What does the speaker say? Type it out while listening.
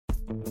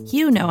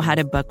You know how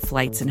to book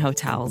flights and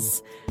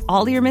hotels.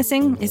 All you're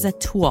missing is a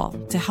tool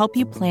to help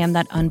you plan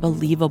that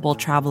unbelievable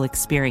travel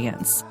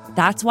experience.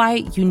 That's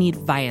why you need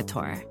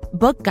Viator.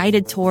 Book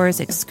guided tours,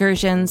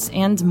 excursions,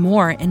 and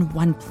more in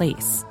one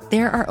place.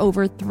 There are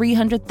over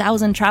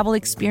 300,000 travel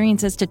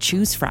experiences to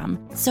choose from,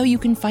 so you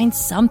can find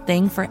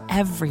something for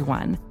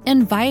everyone.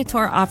 And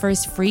Viator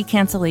offers free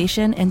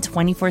cancellation and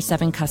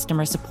 24/7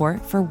 customer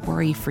support for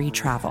worry-free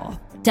travel.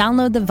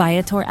 Download the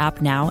Viator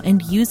app now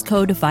and use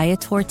code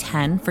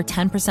Viator10 for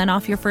 10%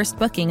 off your first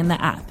booking in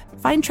the app.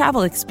 Find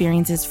travel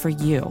experiences for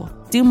you.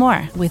 Do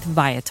more with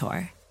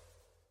Viator.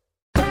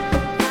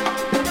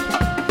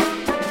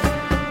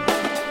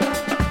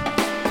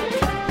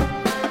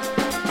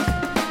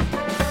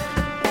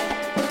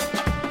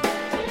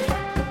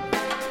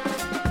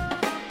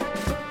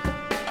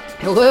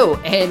 Hello,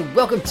 and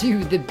welcome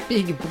to the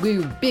Big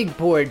Blue Big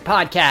Board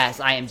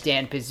podcast. I am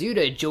Dan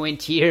Pizzuta,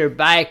 joined here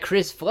by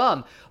Chris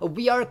Flum.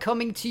 We are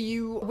coming to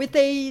you with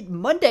a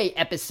Monday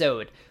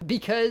episode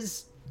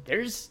because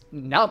there's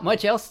not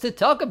much else to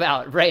talk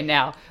about right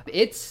now.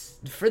 It's,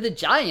 for the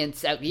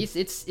Giants at least,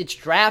 it's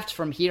draft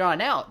from here on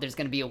out. There's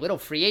going to be a little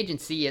free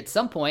agency at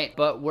some point,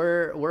 but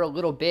we're a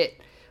little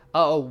bit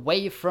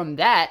away from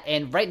that,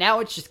 and right now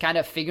it's just kind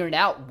of figuring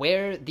out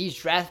where these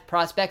draft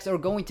prospects are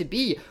going to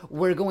be.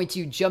 We're going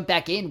to jump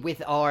back in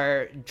with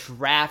our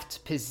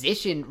draft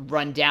position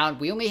rundown.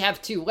 We only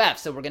have 2 left,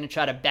 so we're going to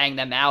try to bang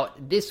them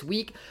out this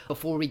week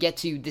before we get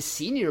to the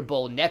Senior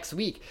Bowl next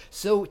week.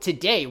 So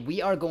today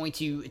we are going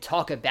to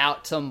talk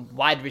about some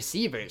wide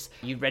receivers.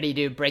 You ready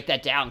to break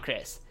that down,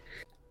 Chris?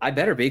 I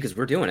better be, because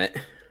we're doing it.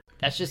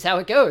 That's just how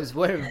it goes.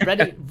 We're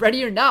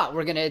ready or not,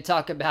 we're going to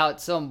talk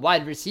about some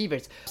wide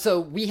receivers. So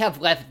we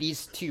have left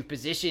these 2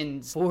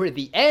 positions for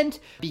the end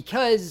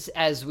because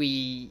as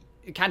we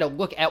kind of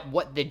look at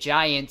what the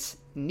Giants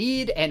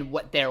need and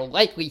what they're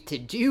likely to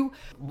do,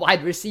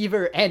 wide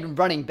receiver and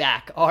running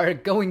back are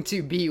going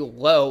to be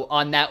low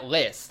on that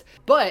list.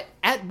 But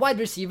at wide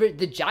receiver,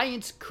 the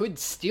Giants could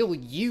still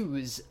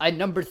use a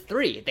number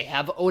 3. They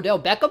have Odell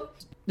Beckham,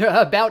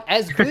 about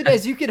as good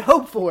as you could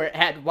hope for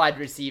at wide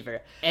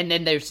receiver. And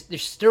then there's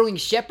Sterling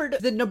Shepard.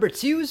 The number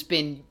 2's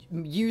been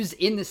used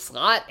in the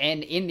slot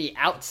and in the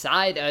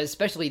outside,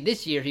 especially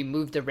this year. He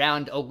moved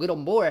around a little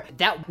more.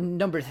 That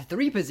number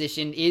 3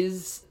 position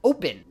is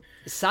open.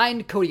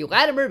 Signed Cody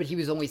Latimer, but he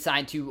was only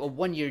signed to a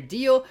 1-year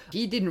deal.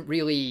 He didn't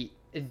really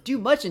do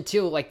much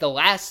until like the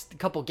last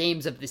couple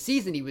games of the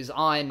season. He was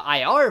on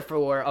IR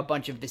for a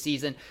bunch of the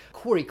season.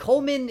 Corey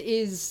Coleman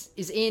is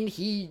in.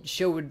 He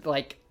showed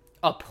like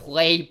a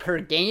play per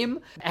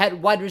game at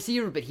wide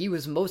receiver, but he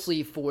was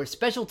mostly for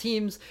special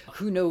teams.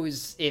 Who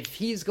knows if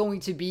he's going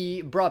to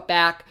be brought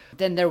back.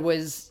 Then there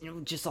was,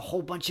 just a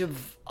whole bunch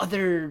of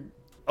other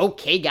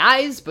okay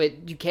guys, but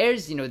who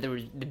cares? There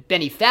was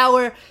Benny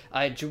Fowler,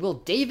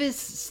 Jarrell Davis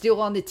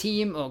still on the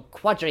team,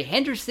 Quadre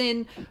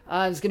Henderson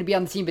is going to be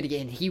on the team, but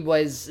again, he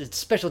was a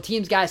special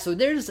teams guy. So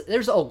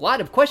there's a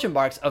lot of question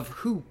marks of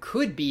who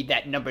could be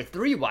that number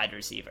 3 wide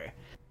receiver.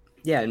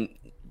 Yeah, and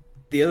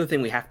the other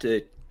thing we have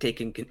to take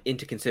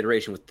into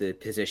consideration with the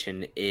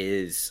position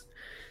is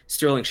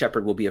Sterling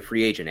Shepard will be a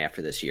free agent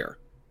after this year.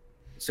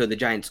 So the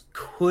Giants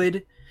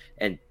could,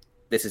 and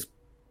this is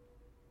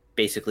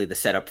basically the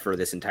setup for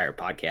this entire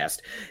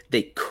podcast,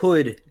 they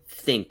could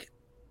think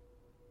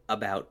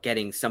about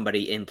getting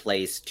somebody in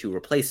place to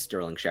replace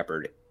Sterling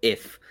Shepard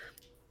if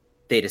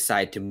they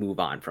decide to move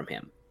on from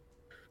him,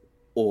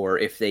 or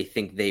if they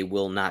think they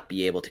will not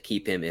be able to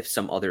keep him if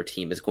some other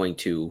team is going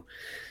to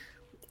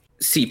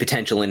see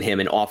potential in him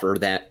and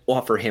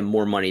offer him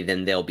more money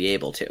than they'll be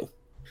able to.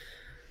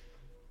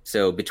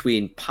 So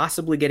between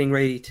possibly getting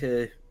ready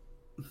to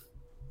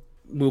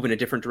move in a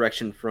different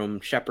direction from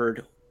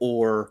Shepard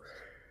or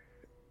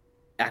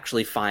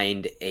actually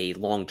find a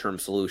long-term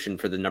solution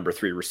for the number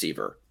 3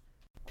 receiver.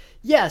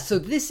 Yeah, so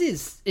this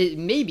is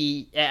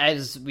maybe,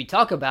 as we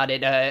talk about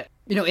it,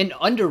 an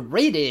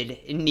underrated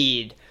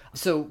need.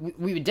 So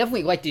we would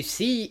definitely like to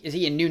see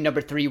a new number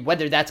 3,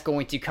 whether that's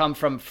going to come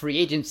from free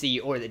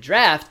agency or the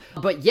draft.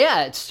 But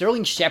yeah,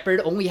 Sterling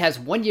Shepard only has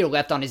 1 year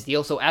left on his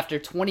deal. So after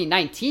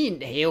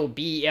 2019, he'll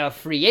be a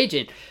free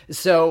agent.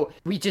 So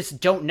we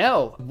just don't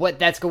know what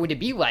that's going to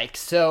be like.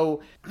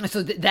 So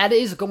that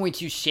is going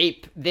to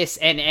shape this.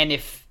 And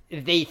if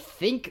they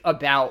think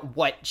about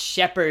what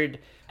Shepard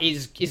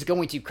is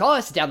going to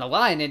cost down the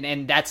line,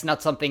 and that's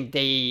not something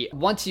they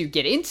want to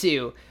get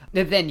into,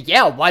 then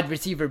yeah, wide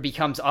receiver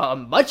becomes a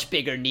much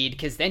bigger need,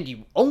 because then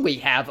you only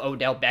have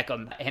Odell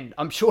Beckham, and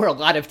I'm sure a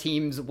lot of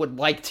teams would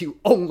like to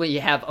only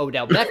have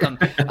Odell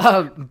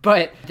Beckham,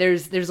 but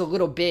there's a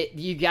little bit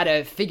you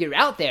gotta figure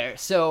out there.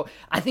 So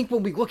I think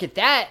when we look at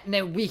that,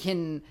 then we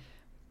can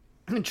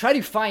try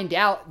to find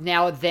out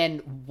now then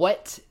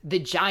what the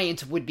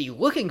Giants would be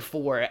looking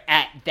for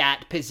at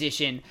that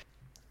position.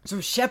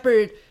 So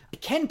Shepard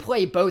can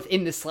play both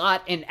in the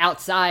slot and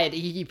outside.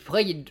 He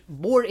played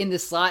more in the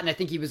slot, and I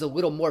think he was a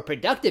little more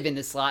productive in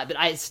the slot, but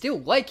I still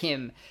like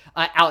him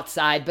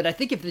outside. But I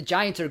think if the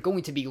Giants are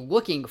going to be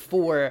looking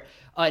for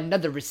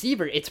another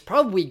receiver, it's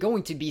probably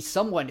going to be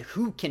someone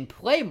who can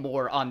play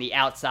more on the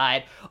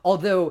outside,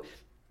 although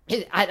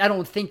I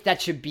don't think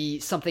that should be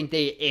something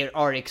they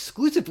are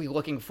exclusively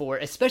looking for,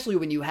 especially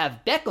when you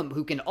have Beckham,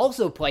 who can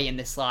also play in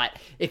the slot.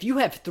 If you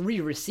have 3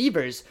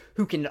 receivers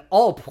who can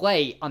all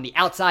play on the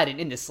outside and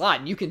in the slot,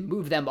 and you can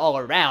move them all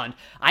around,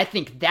 I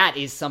think that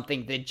is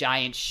something the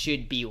Giants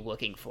should be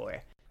looking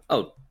for.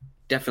 Oh,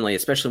 definitely,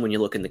 especially when you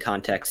look in the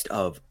context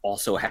of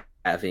also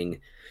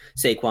having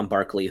Saquon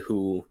Barkley,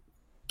 who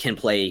can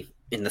play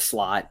in the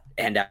slot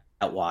and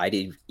out wide,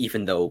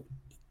 even though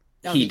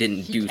he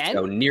didn't do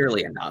so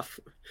nearly enough.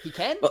 He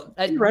can? Well,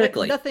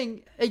 theoretically.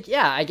 Nothing,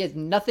 I guess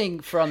nothing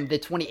from the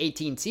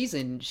 2018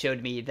 season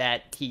showed me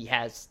that he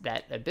has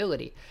that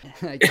ability.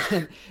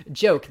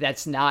 Joke,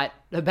 that's not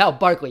about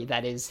Barkley.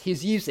 That is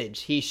his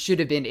usage. He should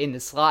have been in the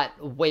slot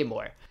way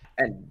more.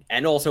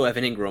 And also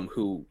Evan Ingram,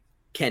 who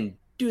can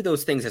do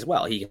those things as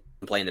well. He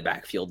can play in the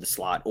backfield, the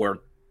slot, or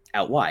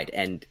out wide.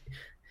 And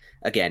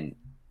again,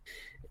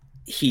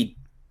 he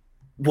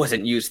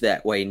wasn't used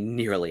that way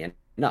nearly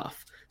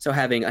enough. So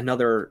having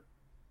another...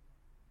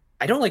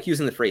 I don't like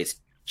using the phrase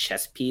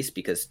chess piece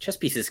because chess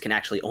pieces can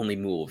actually only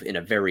move in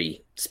a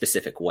very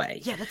specific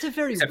way. Yeah, that's a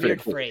very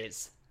weird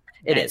phrase.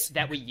 It is.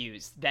 That we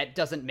use. That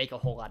doesn't make a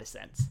whole lot of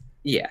sense.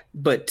 Yeah,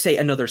 but say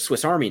another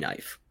Swiss Army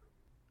knife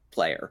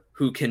player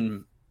who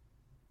can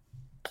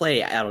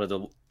play out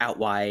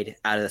wide,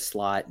 out of the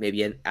slot,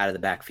 maybe out of the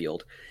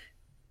backfield.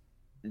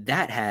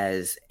 That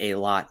has a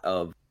lot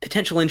of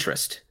potential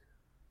interest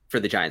for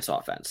the Giants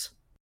offense.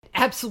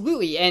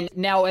 Absolutely. And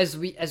now as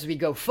we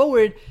go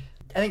forward,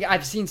 I think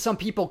I've seen some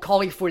people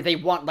calling for they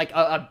want like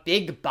a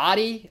big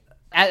body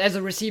as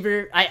a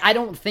receiver. I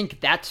don't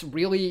think that's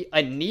really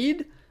a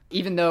need,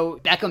 even though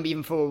Beckham,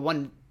 even for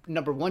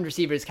number one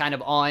receiver, is kind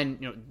of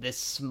on this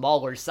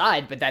smaller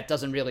side, but that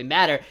doesn't really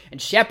matter. And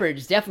Shepard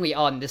is definitely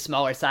on the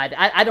smaller side.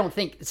 I don't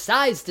think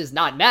size does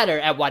not matter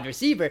at wide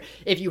receiver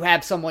if you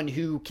have someone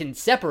who can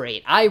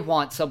separate. I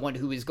want someone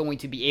who is going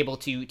to be able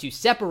to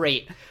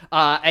separate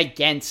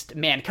against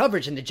man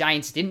coverage, and the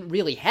Giants didn't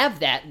really have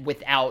that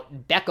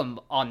without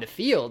Beckham on the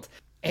field.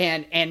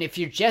 And if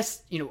you're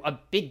just, a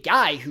big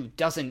guy who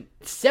doesn't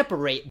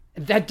separate,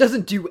 that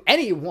doesn't do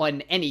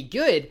anyone any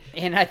good.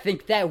 And I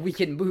think that we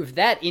can move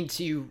that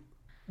into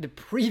the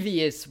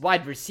previous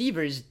wide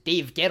receivers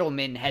Dave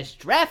Gettleman has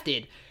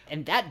drafted.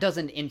 And that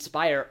doesn't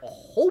inspire a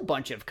whole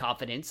bunch of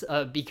confidence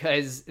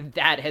because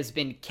that has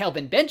been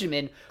Kelvin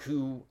Benjamin,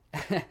 who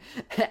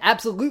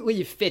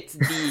absolutely fits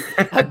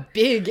the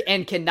big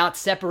and cannot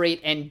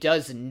separate and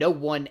does no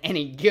one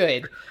any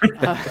good.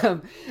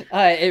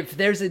 If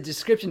there's a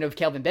description of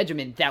Kelvin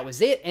Benjamin, that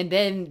was it. And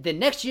then the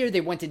next year they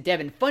went to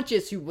Devin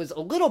Funchess, who was a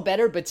little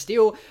better, but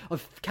still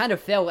kind of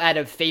fell out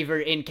of favor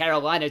in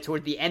Carolina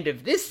toward the end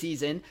of this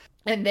season.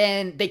 And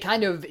then they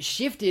kind of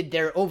shifted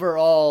their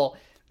overall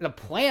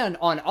plan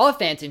on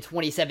offense in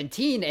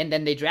 2017, and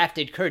then they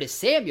drafted Curtis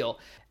Samuel.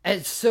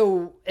 And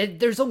so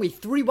there's only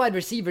 3 wide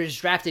receivers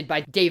drafted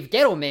by Dave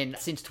Gettleman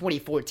since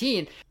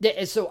 2014.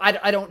 So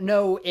I don't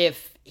know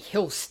if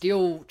he'll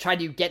still try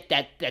to get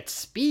that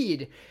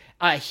speed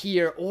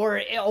here, or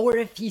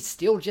if he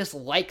still just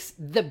likes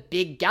the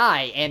big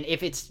guy. And if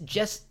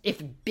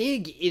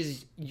big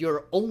is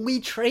your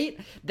only trait,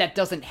 that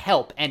doesn't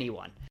help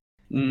anyone.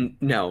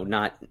 No,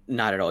 not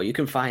at all. You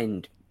can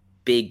find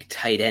big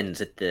tight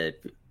ends at the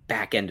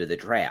back end of the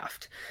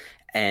draft,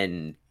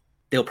 and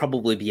they'll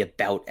probably be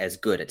about as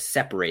good at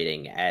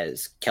separating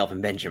as Kelvin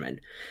Benjamin.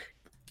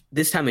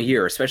 This time of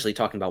year, especially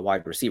talking about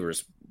wide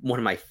receivers, one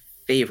of my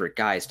favorite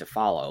guys to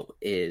follow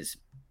is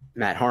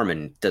Matt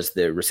Harmon, does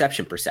the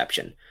reception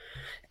perception.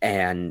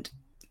 And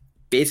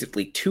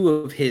basically 2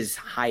 of his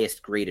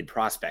highest graded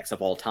prospects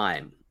of all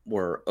time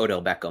were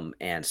Odell Beckham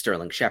and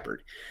Sterling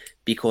Shepard,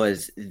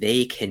 because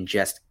they can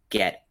just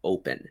get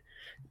open.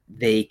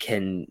 They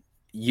can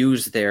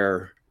use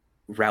their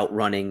route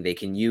running, they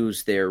can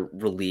use their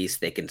release,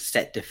 they can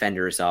set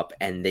defenders up,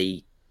 and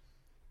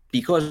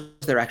because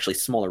they're actually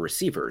smaller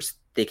receivers,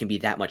 they can be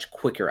that much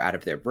quicker out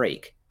of their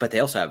break. But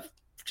they also have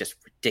just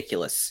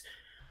ridiculous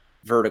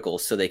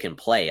verticals, so they can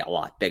play a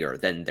lot bigger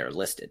than they're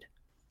listed.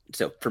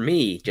 So for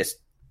me, just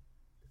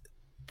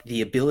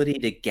the ability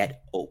to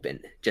get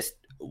open, just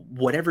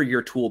whatever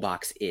your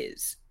toolbox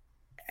is,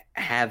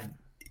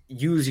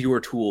 use your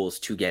tools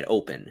to get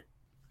open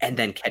and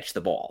then catch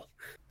the ball.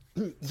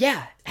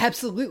 Yeah,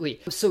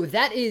 absolutely. So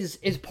that is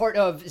part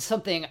of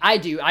something I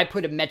do. I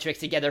put a metric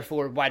together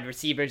for wide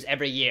receivers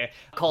every year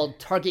called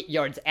target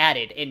yards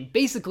added. And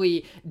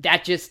basically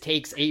that just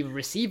takes a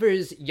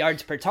receiver's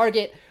yards per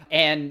target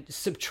and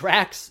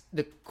subtracts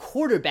the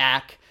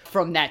quarterback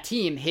from that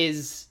team,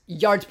 his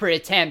yards per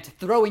attempt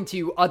throwing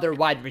to other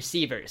wide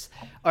receivers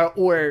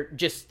or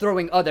just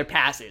throwing other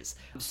passes.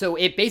 So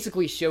it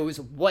basically shows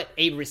what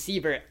a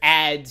receiver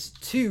adds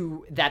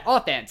to that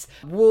offense.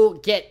 We'll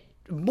get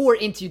more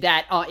into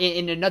that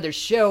in another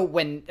show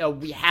when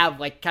we have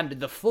like kind of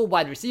the full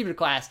wide receiver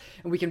class,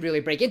 and we can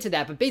really break into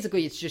that. But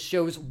basically, it just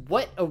shows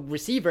what a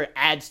receiver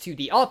adds to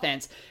the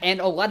offense. And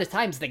a lot of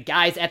times, the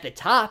guys at the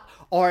top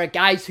are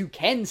guys who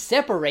can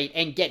separate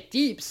and get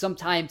deep.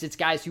 Sometimes it's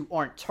guys who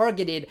aren't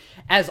targeted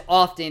as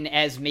often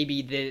as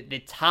maybe the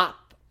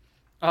top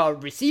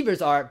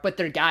receivers are, but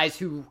they're guys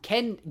who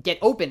can get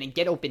open and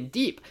get open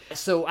deep.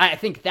 So I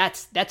think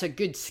that's a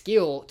good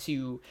skill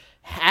to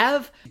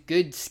have,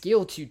 good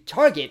skill to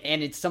target,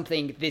 and it's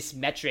something this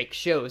metric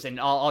shows. And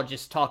I'll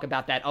just talk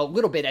about that a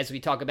little bit as we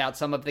talk about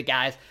some of the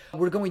guys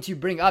we're going to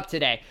bring up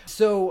today.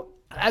 So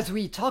as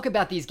we talk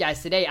about these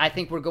guys today, I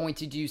think we're going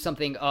to do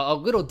something a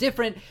little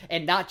different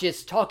and not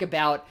just talk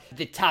about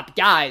the top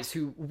guys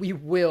who we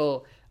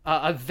will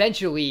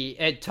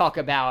eventually talk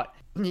about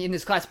in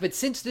this class. But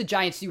since the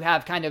Giants do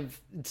have kind of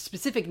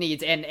specific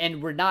needs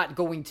and we're not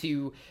going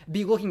to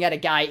be looking at a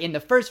guy in the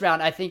first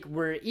round, I think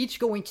we're each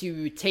going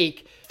to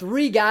take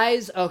 3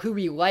 guys who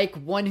we like,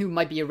 one who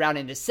might be around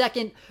in the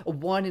second,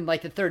 one in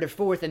like the third or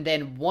fourth, and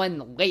then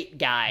one late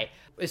guy.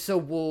 So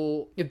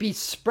we'll be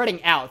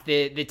spreading out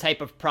the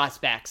type of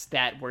prospects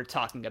that we're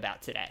talking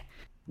about today.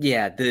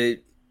 Yeah,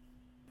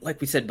 like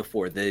we said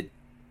before, the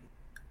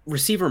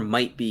receiver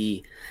might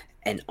be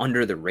an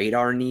under the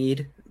radar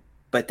need,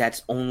 but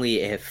that's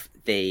only if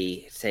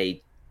they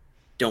say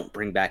don't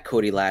bring back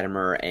Cody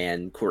Latimer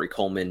and Corey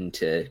Coleman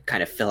to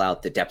kind of fill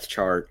out the depth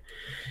chart.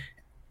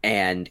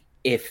 And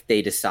if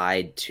they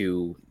decide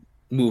to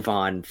move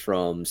on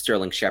from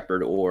Sterling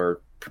Shepard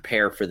or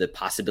prepare for the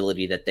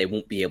possibility that they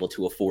won't be able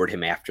to afford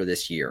him after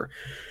this year.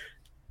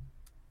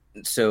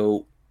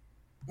 So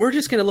we're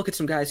just going to look at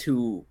some guys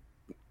who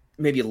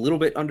maybe a little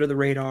bit under the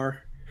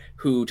radar,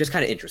 who just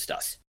kind of interest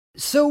us.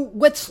 So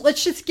let's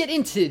just get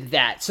into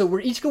that. So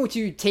we're each going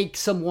to take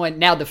someone.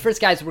 Now, the first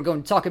guys we're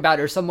going to talk about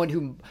are someone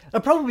who will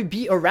probably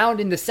be around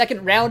in the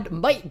second round,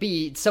 might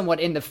be somewhat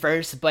in the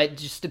first, but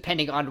just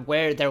depending on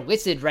where they're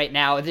listed right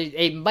now,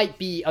 they might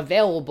be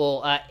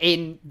available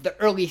in the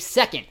early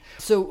second.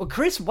 So,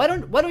 Chris, why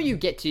don't you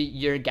get to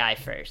your guy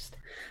first?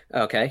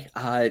 Okay.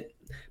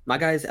 My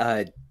guy's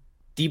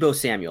Deebo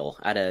Samuel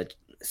out of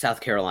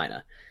South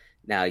Carolina.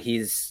 Now,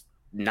 he's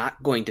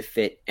not going to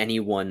fit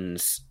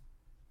anyone's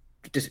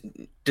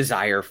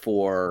desire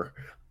for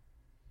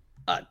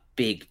a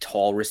big,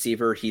 tall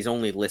receiver. He's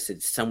only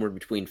listed somewhere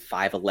between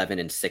 5'11"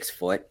 and 6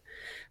 foot,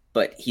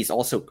 but he's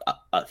also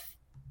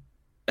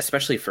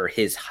especially for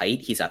his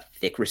height, he's a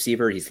thick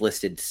receiver. He's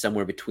listed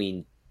somewhere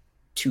between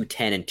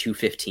 210 and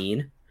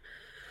 215,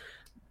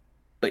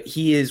 but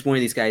he is one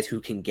of these guys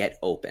who can get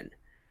open.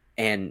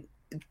 And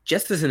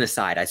just as an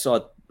aside, I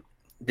saw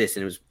this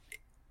and it was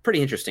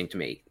pretty interesting to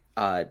me.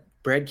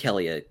 Brad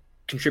Kelly, a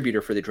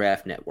contributor for the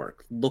Draft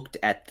Network, looked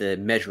at the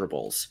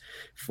measurables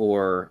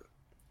for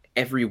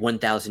every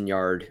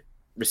 1,000-yard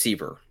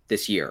receiver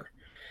this year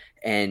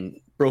and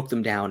broke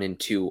them down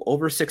into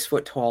over 6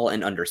 foot tall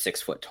and under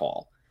 6 foot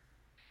tall.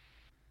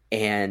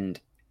 And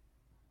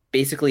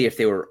basically, if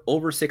they were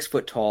over 6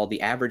 foot tall,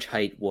 the average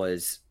height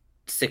was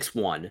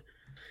 6'1".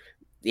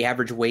 The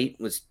average weight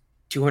was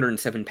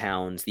 207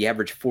 pounds. The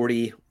average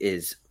 40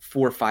 is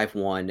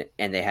 4'5'1",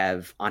 and they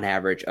have on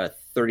average a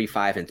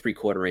 35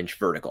 3/4 inch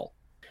vertical.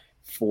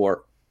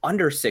 For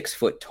under 6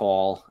 foot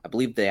tall, I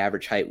believe the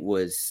average height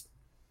was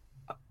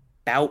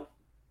about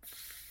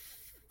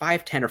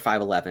 5'10" or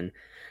 5'11".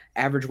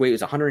 Average weight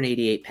was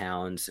 188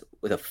 pounds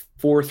with a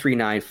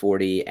 4.39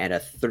 40 and a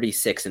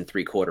 36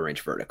 3/4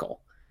 inch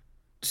vertical.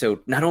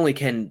 So not only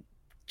can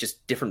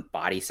just different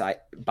body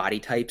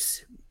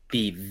types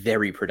be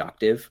very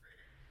productive,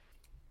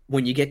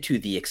 when you get to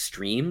the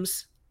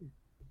extremes,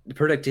 the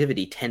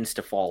productivity tends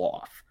to fall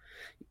off.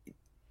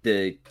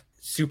 The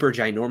super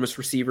ginormous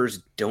receivers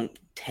don't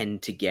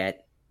tend to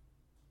get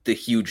the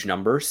huge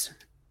numbers,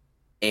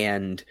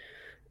 and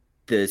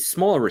the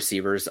smaller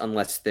receivers,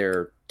 unless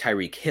they're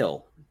Tyreek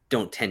Hill,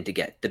 don't tend to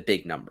get the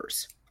big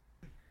numbers.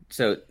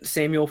 So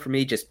Samuel, for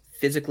me, just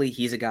physically,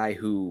 he's a guy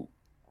who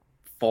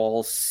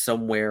falls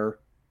somewhere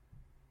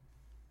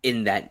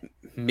in that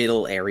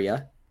middle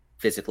area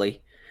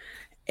physically,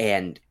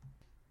 and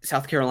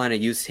South Carolina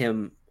used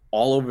him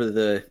all over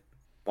the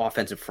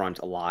offensive front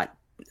a lot.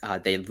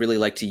 They really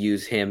like to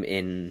use him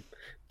in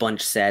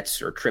bunch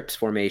sets or trips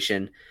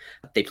formation.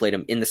 They played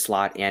him in the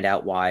slot and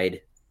out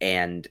wide,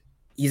 and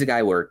he's a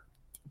guy where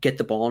get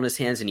the ball in his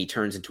hands and he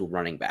turns into a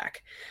running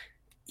back.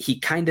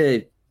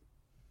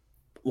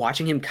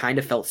 Watching him kind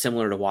of felt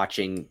similar to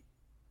watching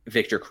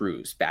Victor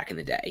Cruz back in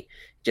the day.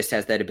 Just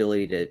has that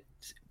ability to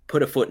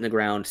put a foot in the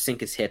ground, sink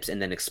his hips, and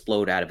then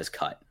explode out of his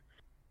cut.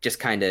 Just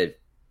kind of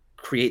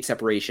create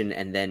separation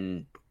and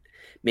then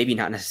maybe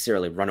not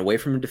necessarily run away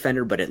from a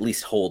defender, but at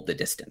least hold the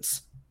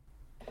distance.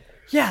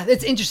 Yeah,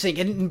 that's interesting.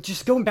 And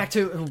just going back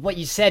to what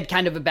you said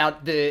kind of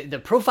about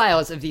the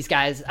profiles of these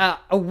guys,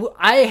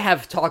 I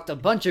have talked a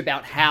bunch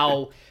about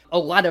how a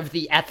lot of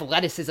the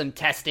athleticism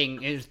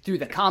testing is through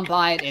the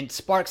combine and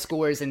Spark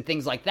scores and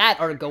things like that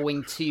are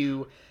going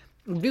to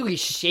really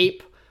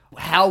shape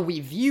how we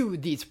view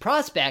these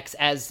prospects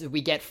as we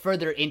get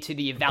further into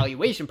the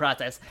evaluation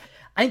process.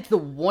 I think the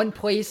one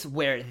place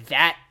where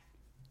that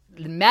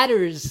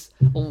matters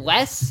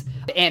less,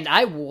 and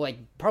I will like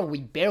probably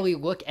barely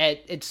look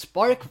at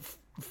Spark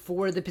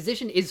for the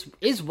position,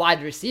 is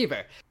wide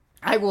receiver.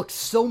 I look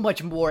so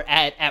much more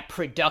at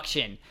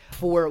production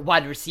for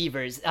wide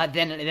receivers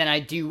than I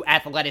do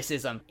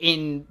athleticism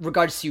in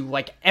regards to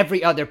like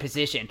every other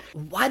position.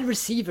 Wide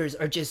receivers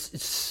are just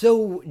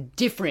so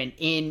different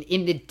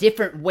in the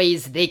different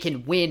ways they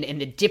can win and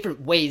the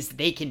different ways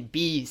they can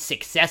be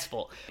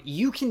successful.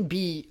 You can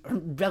be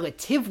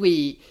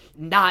relatively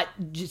not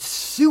just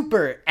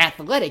super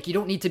athletic. You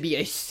don't need to be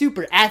a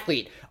super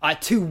athlete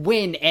to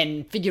win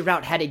and figure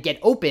out how to get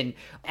open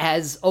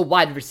as a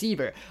wide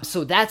receiver.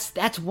 So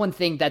that's one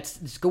thing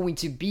that's going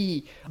to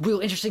be real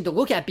interesting to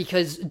look at,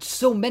 because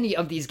so many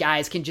of these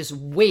guys can just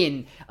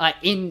win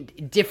in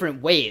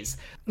different ways.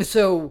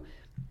 So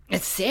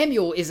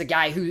Samuel is a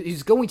guy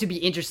who's going to be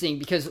interesting,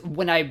 because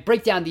when I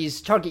break down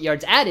these target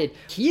yards added,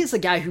 he is a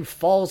guy who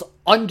falls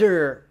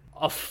under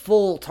a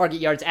full target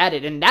yards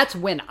added, and that's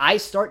when I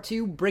start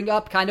to bring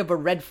up kind of a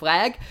red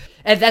flag.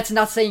 And that's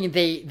not saying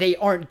they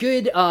aren't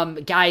good.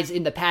 Guys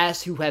in the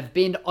past who have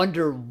been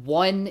under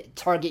 1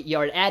 target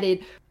yard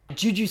added,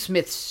 Juju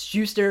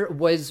Smith-Schuster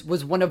was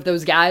one of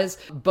those guys,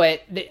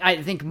 but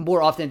I think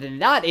more often than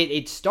not,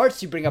 it starts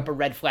to bring up a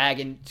red flag,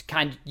 and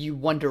kind of you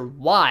wonder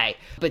why.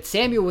 But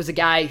Samuel was a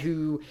guy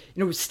who,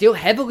 was still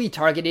heavily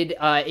targeted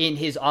in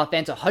his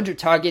offense. 100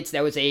 targets,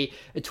 that was a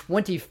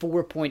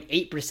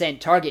 24.8%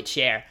 target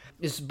share.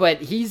 But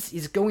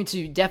he's going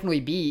to definitely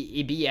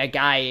be a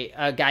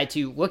guy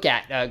to look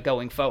at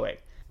going forward.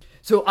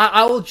 So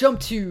I will jump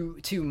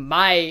to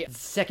my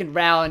second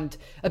round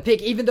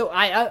pick, even though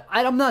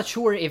I'm not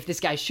sure if this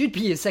guy should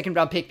be a second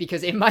round pick,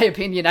 because in my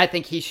opinion, I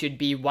think he should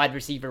be wide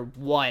receiver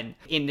 1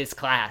 in this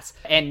class.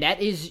 And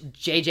that is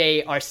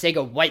JJ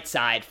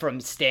Arcega-Whiteside from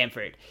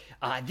Stanford.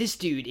 This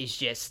dude is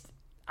just,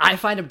 I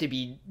find him to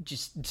be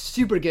just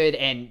super good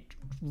and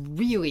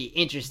really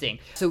interesting.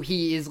 So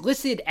he is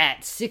listed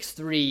at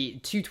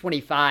 6'3",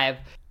 225.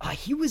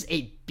 He was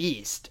a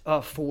beast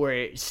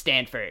for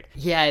Stanford.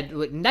 He had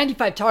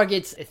 95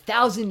 targets,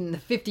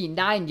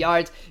 1,059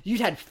 yards.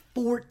 You'd had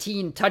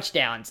 14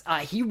 touchdowns.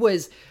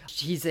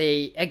 He's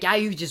a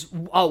guy who just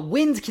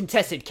wins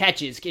contested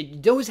catches,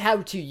 knows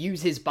how to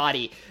use his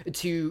body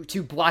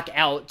to block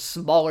out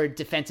smaller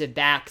defensive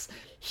backs.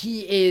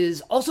 He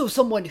is also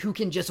someone who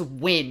can just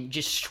win,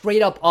 just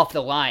straight up off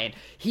the line.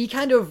 He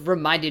kind of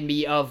reminded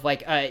me of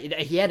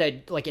he had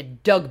a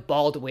Doug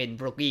Baldwin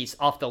release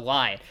off the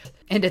line.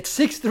 And at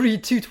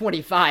 6'3",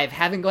 225,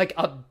 having like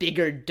a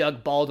bigger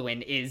Doug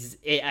Baldwin is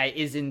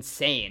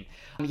insane.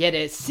 He had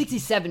a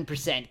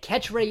 67%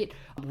 catch rate,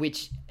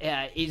 which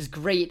is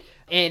great.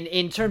 And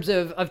in terms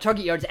of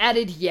target yards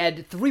added, he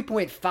had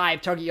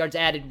 3.5 target yards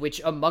added, which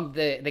among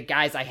the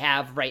guys I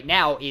have right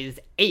now is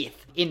 8th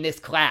in this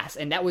class.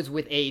 And that was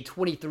with a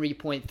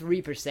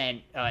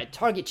 23.3%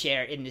 target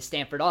share in the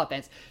Stanford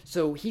offense.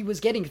 So he was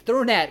getting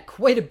thrown at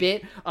quite a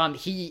bit.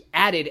 He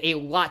added a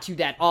lot to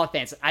that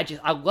offense.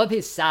 I love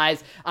his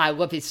size. I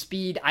love his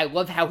speed. I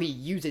love how he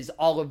uses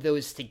all of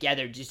those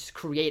together just to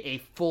create a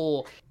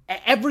full,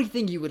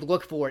 everything you would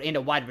look for in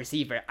a wide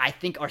receiver. I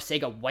think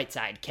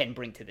Arcega-Whiteside can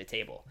bring to the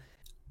table.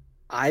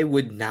 I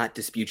would not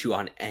dispute you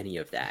on any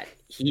of that.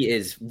 He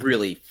is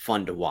really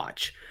fun to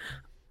watch.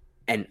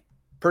 And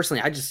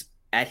personally,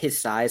 at his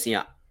size,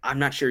 I'm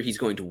not sure he's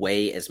going to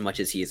weigh as much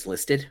as he is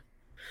listed,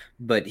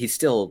 but he's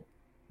still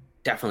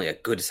definitely a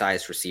good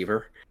sized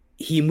receiver.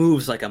 He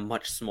moves like a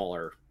much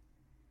smaller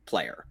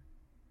player.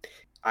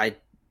 I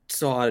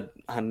saw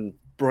on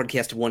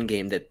broadcast of one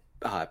game that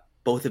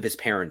both of his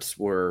parents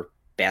were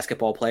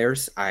basketball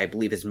players. I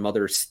believe his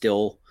mother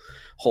still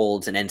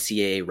holds an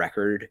NCAA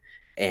record,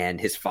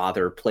 and his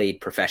father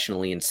played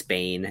professionally in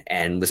Spain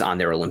and was on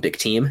their Olympic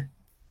team.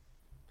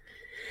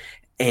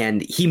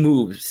 And he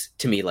moves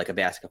to me like a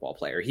basketball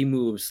player. He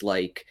moves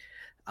like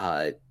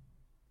a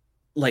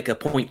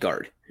point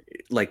guard,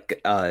 like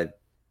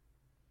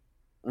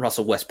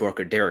Russell Westbrook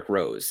or Derrick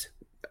Rose.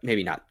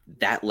 Maybe not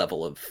that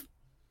level of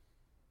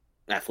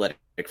athletic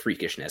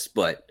freakishness,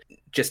 but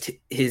just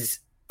his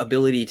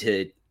ability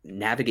to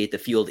navigate the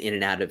field in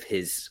and out of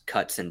his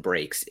cuts and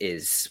breaks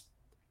is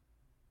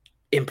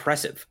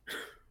impressive.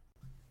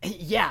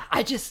 Yeah,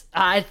 I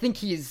think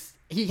he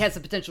has the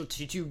potential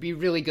to be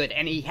really good,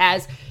 and he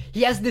has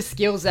the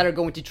skills that are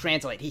going to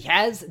translate. He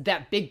has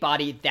that big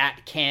body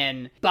that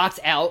can box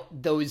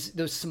out those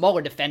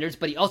smaller defenders,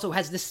 but he also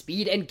has the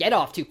speed and get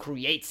off to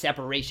create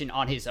separation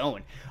on his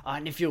own.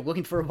 And if you're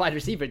looking for a wide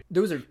receiver,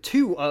 those are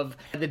two of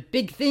the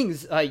big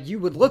things you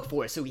would look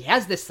for. So he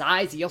has the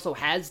size, he also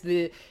has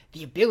the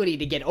ability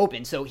to get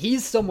open. So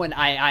he's someone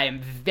I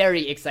am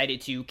very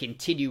excited to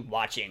continue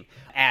watching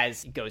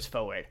as it goes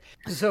forward.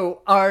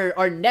 So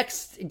our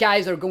next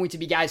guys are going to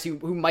be guys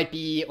who might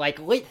be like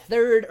late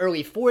 3rd,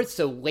 early 4th,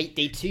 so late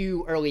day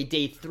 2, early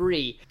day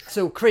 3.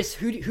 So Chris,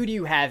 who do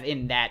you have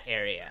in that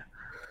area?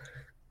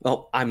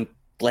 Well, I'm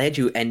glad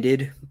you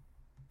ended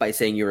by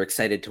saying you were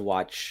excited to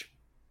watch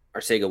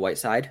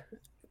Arcega-Whiteside,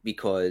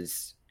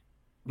 because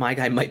my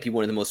guy might be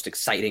one of the most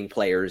exciting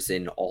players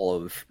in all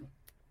of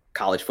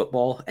college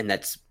football, and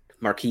that's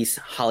Marquise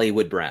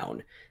Hollywood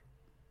Brown.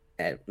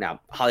 Now,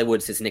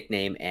 Hollywood's his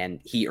nickname, and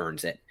he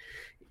earns it.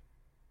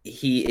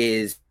 He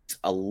is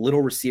a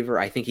little receiver.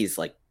 I think he's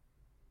like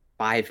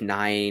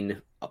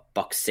 5'9",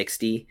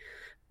 $160,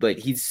 but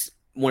he's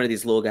one of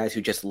these little guys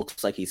who just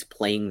looks like he's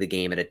playing the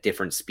game at a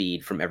different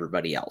speed from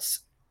everybody else.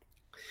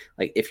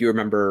 Like if you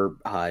remember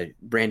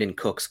Brandon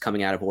Cooks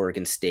coming out of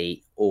Oregon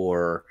State,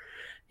 or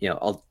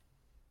a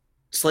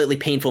slightly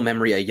painful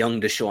memory, a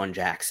young Deshaun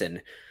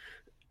Jackson,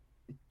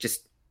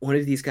 just one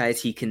of these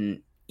guys, he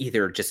can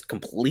either just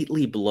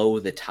completely blow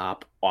the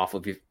top off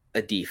of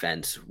a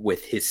defense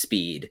with his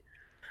speed,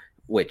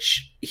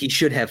 which he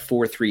should have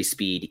 4.3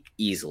 speed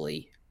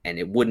easily, and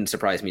it wouldn't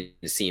surprise me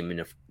to see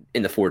him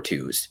in the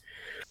 4.2s.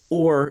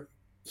 Or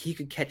he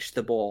could catch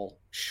the ball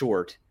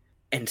short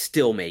and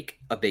still make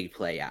a big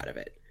play out of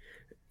it.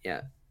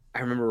 Yeah,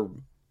 I remember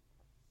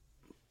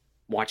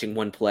watching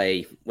one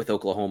play with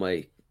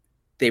Oklahoma.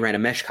 They ran a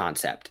mesh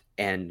concept,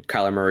 and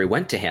Kyler Murray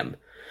went to him.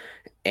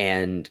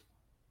 And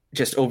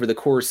just over the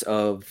course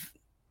of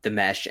the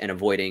mesh and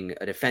avoiding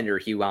a defender,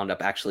 he wound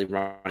up actually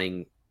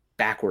running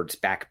backwards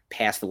back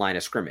past the line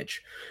of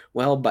scrimmage.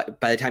 Well,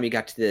 by the time he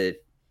got to the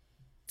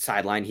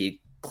sideline,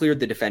 he cleared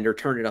the defender,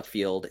 turned it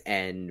upfield,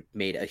 and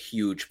made a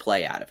huge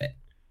play out of it.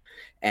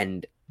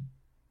 And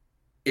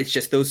it's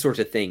just those sorts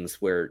of things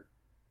where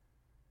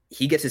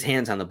he gets his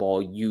hands on the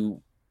ball,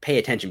 you pay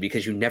attention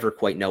because you never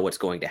quite know what's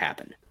going to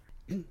happen.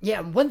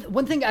 Yeah,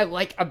 one thing I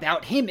like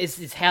about him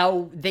is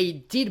how they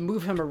did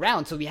move him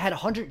around. So we had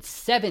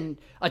 107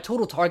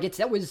 total targets.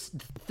 That was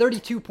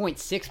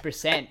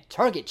 32.6%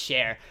 target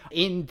share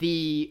in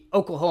the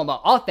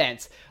Oklahoma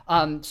offense.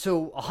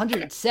 So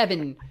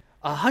 107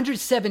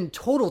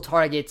 total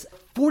targets.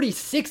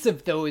 46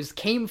 of those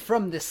came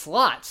from the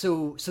slot.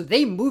 So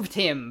they moved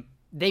him.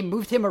 They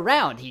moved him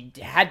around. He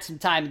had some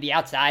time in the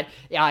outside.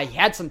 He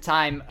had some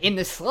time in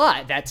the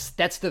slot. That's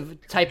the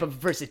type of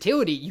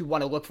versatility you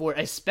want to look for,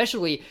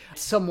 especially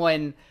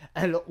someone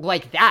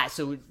like that.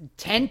 So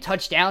 10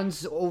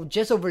 touchdowns,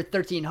 just over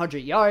 1,300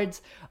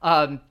 yards,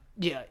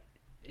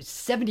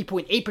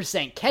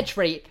 70.8% catch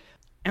rate.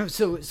 And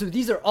so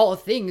these are all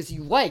things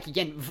you like.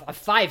 Again,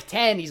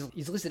 5'10",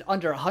 he's listed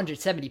under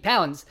 170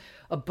 pounds.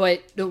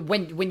 But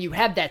when you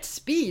have that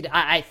speed,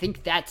 I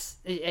think that's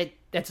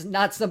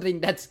not something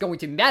that's going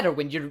to matter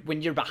when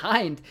you're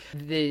behind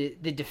the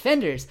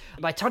defenders.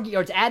 By target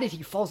yards added,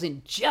 he falls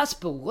in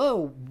just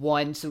below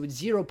 1, so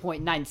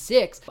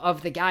 0.96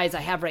 of the guys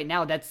I have right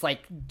now. That's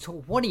like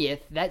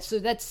 20th. That's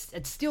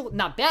still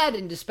not bad,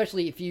 and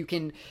especially if you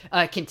can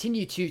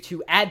continue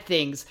to add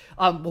things.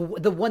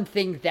 The one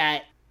thing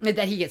that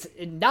he gets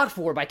not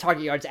for by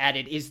target yards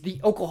added is the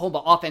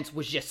Oklahoma offense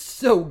was just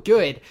so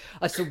good.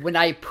 So when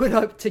I put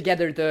up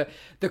together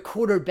the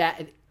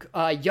quarterback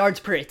yards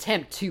per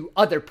attempt to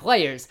other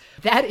players,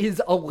 that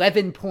is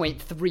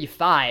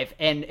 11.35,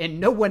 and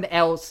no one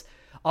else.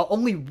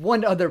 Only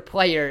one other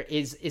player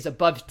is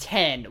above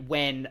 10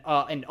 when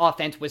an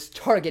offense was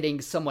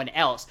targeting someone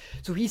else.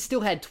 So he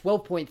still had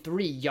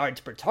 12.3 yards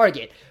per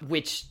target,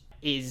 which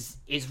is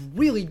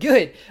really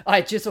good.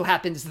 It just so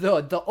happens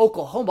the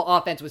Oklahoma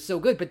offense was so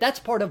good, but that's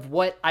part of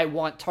what I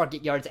want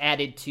target yards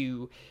added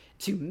to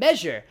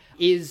measure,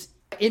 is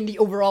in the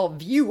overall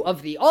view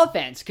of the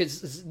offense,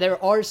 because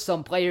there are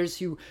some players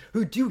who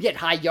do get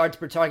high yards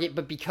per target,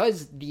 but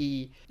because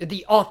the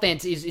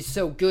offense is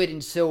so good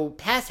and so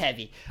pass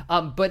heavy.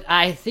 But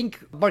I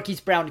think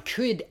Marquise Brown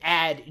could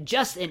add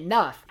just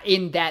enough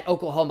in that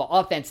Oklahoma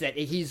offense that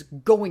he's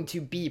going to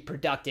be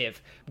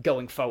productive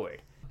going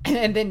forward.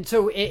 And then,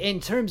 so in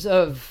terms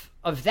of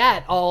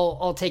that,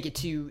 I'll take it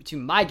to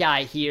my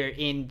guy here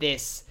in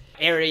this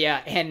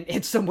area, and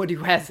it's someone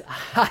who has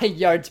high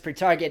yards per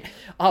target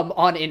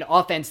on an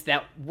offense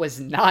that was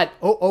not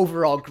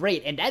overall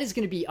great, and that is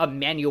going to be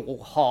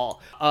Emmanuel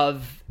Hall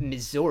of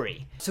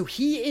Missouri. So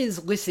he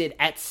is listed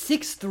at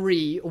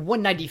 6'3",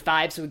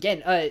 195. So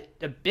again, a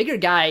bigger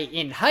guy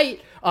in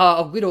height,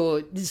 a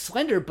little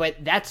slender,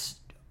 but that's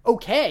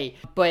okay.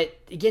 But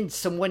again,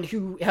 someone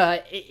who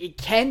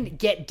can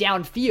get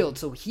downfield.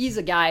 So he's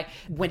a guy,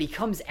 when he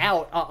comes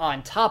out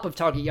on top of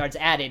target yards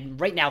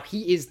added, right now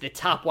he is the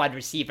top wide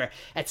receiver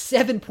at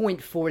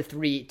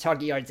 7.43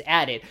 target yards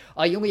added.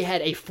 He only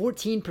had a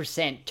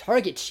 14%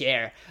 target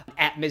share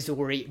at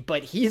Missouri,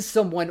 but he is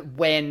someone,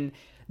 when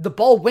the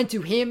ball went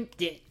to him,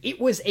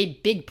 it was a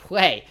big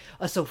play.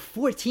 So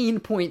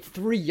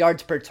 14.3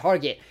 yards per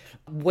target.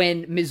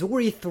 When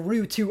Missouri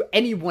threw to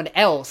anyone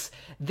else,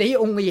 they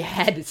only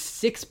had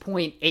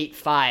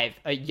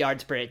 6.85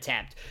 yards per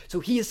attempt.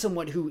 So he is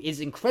someone who is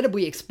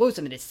incredibly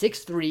explosive. And at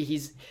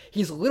 6'3",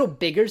 he's a little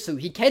bigger, so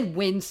he can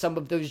win some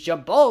of those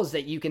jump balls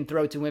that you can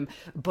throw to him,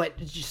 but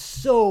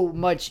just so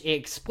much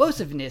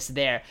explosiveness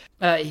there.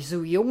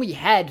 So he only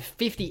had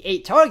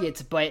 58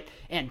 targets,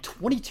 and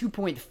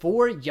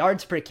 22.4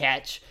 yards per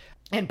catch.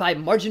 And by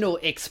marginal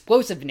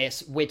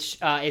explosiveness, which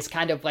is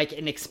kind of like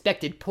an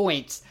expected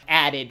points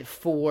added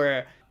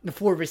for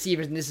for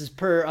receivers, and this is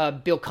per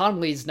Bill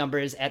Connolly's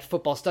numbers at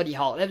Football Study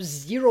Hall. That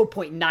was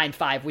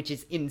 0.95, which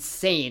is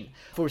insane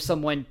for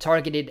someone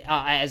targeted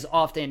as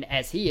often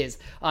as he is.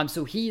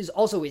 So he's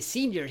also a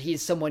senior.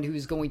 He's someone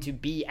who's going to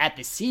be at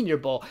the Senior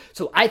Bowl.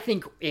 So I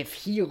think if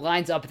he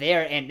lines up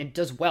there and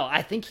does well,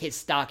 I think his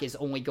stock is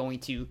only going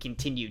to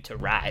continue to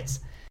rise.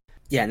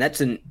 Yeah,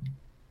 and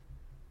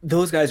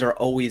those guys are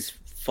always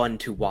fun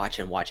to watch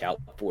and watch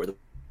out for. The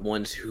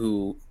ones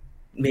who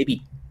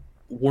maybe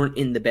weren't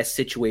in the best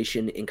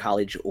situation in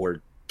college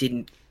or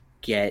didn't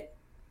get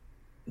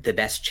the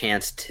best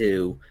chance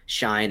to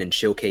shine and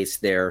showcase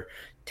their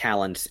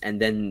talents,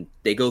 and then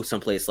they go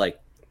someplace like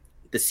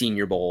the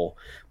Senior Bowl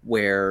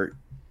where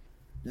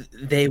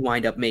they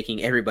wind up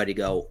making everybody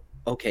go,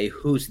 okay,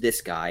 who's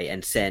this guy,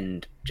 and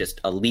send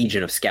just a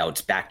legion of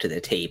scouts back to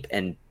the tape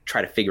and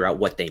try to figure out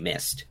what they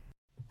missed.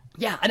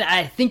 Yeah, and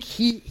I think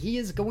he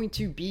is going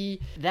to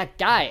be that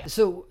guy.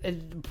 So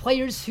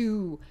players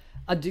who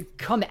to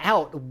come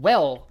out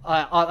well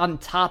on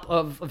top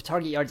of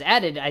target yards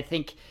added, I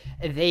think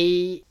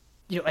they,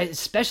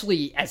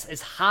 especially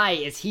as high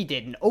as he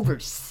did, and over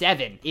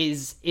 7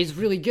 is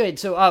really good.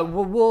 So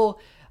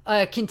we'll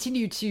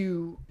continue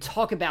to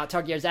talk about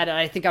target yards added.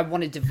 I think I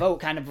want to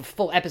devote kind of a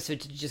full episode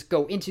to just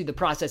go into the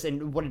process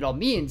and what it all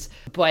means.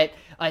 But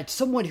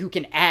someone who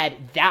can add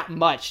that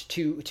much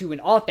to an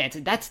offense,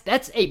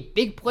 that's a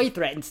big play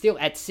threat, and still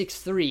at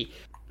 6'3"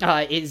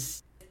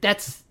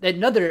 that's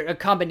another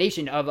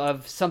combination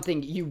of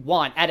something you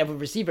want out of a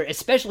receiver,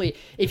 especially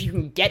if you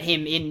can get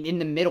him in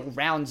the middle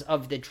rounds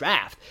of the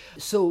draft.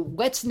 So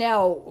let's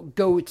now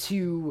go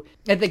to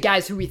the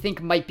guys who we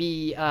think might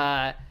be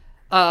kind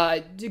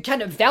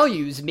of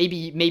values,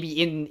 maybe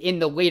in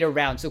the later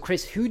rounds. So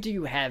Chris, who do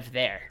you have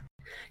there?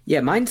 Yeah,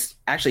 mine's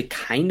actually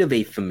kind of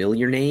a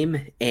familiar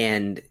name,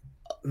 and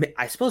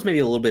I suppose maybe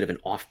a little bit of an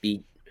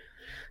offbeat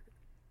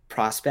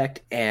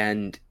prospect,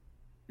 and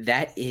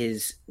that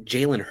is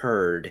Jalen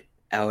Hurd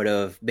out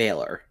of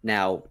Baylor.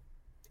 Now,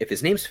 if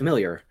his name's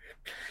familiar,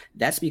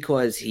 that's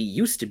because he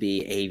used to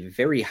be a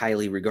very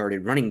highly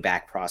regarded running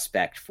back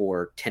prospect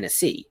for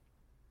Tennessee.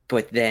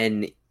 But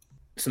then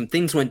some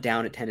things went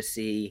down at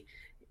Tennessee.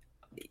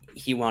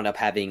 He wound up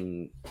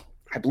having,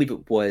 I believe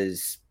it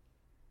was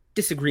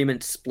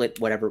disagreement, split,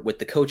 whatever, with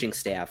the coaching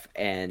staff,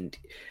 and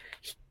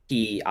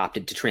he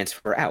opted to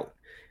transfer out.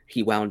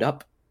 He wound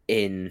up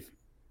in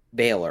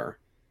Baylor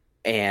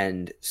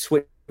and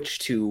switched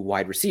to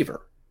wide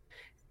receiver,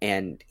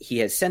 and he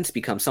has since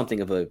become something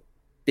of a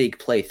big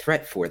play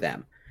threat for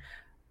them.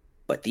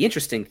 But the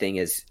interesting thing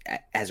is,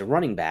 as a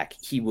running back,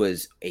 he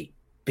was a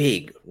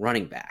big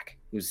running back.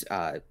 He was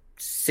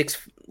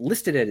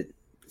listed at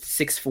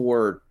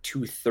 6'4",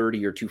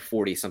 230 or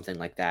 240, something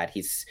like that.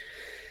 He's,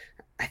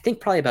 I think,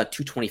 probably about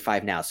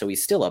 225 now, so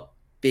he's still a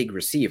big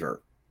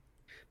receiver.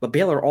 But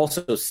Baylor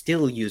also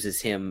still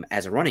uses him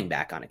as a running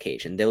back on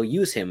occasion. They'll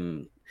use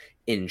him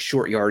in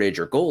short yardage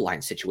or goal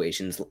line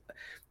situations,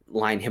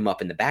 line him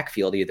up in the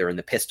backfield, either in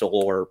the pistol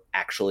or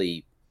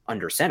actually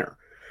under center,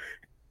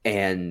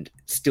 and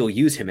still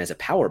use him as a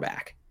power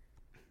back.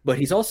 But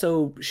he's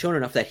also shown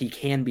enough that he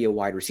can be a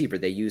wide receiver.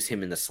 They use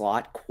him in the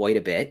slot quite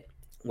a bit,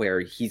 where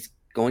he's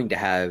going to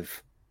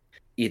have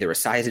either a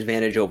size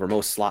advantage over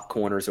most slot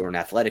corners or an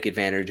athletic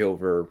advantage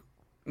over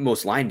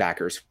most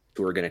linebackers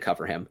who are going to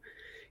cover him.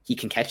 He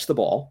can catch the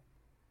ball.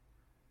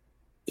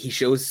 He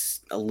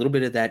shows a little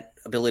bit of that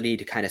ability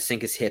to kind of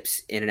sink his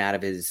hips in and out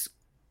of his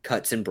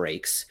cuts and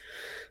breaks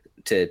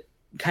to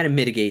kind of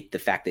mitigate the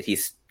fact that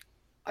he's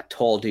a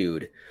tall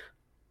dude.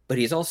 But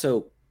he's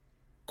also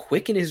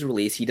quick in his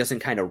release. He doesn't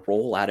kind of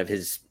roll out of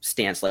his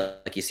stance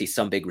like you see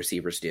some big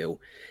receivers do.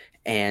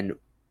 And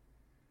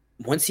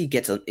once he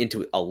gets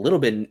into a little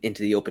bit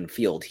into the open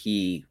field,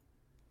 he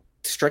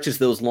stretches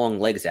those long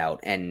legs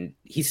out, and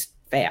he's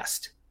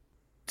fast.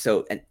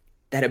 So, and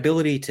that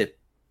ability to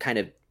kind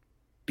of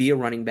be a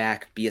running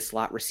back, be a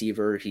slot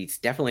receiver, he's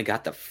definitely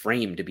got the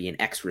frame to be an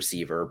X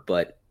receiver,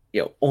 but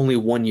only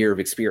 1 year of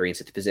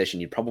experience at the position.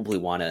 You'd probably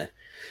want to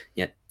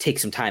take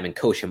some time and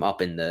coach him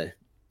up in the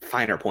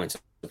finer points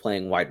of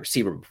playing wide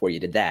receiver before you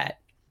did that.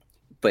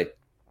 But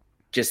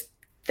just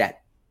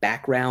that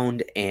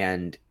background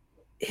and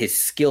his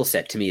skill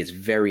set to me is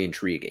very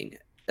intriguing,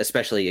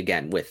 especially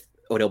again with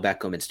Odell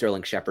Beckham and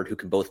Sterling Shepard, who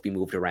can both be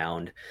moved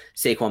around,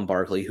 Saquon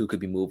Barkley, who could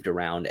be moved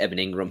around, Evan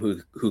Ingram,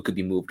 who could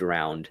be moved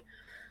around.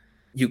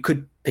 You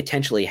could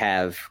potentially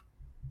have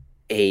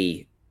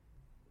a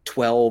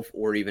 12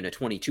 or even a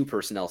 22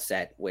 personnel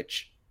set,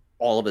 which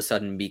all of a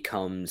sudden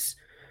becomes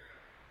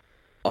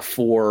a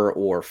 4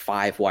 or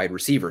 5 wide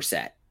receiver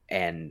set.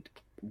 And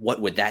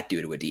what would that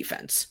do to a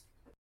defense?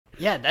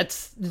 Yeah,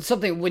 that's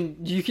something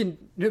when you can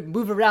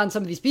move around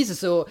some of these pieces.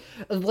 So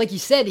like you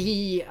said,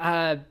 he,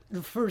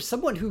 for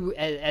someone who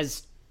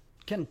as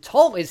kind of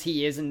tall as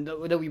he is, and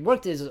though he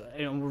worked as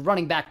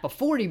running back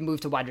before he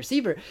moved to wide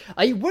receiver,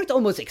 he worked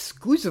almost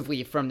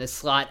exclusively from the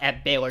slot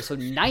at Baylor. So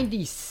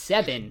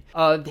 97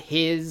 of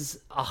his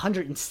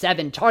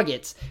 107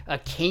 targets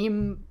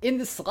came in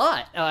the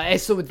slot.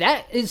 So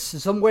that is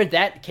somewhere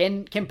that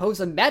can pose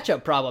a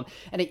matchup problem.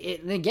 And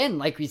again,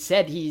 like we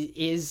said, he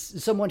is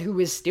someone who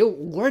is still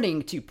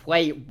learning to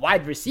play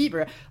wide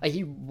receiver.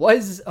 He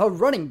was a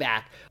running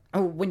back.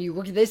 When you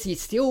look at this,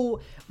 he's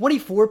still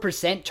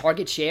 24%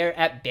 target share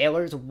at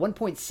Baylor's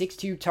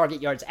 1.62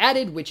 target yards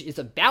added, which is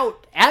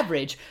about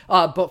average.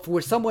 But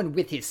for someone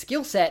with his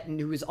skill set and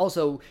who is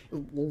also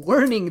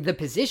learning the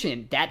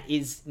position, that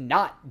is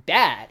not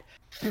bad.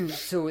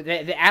 So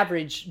the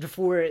average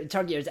for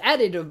target yards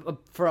added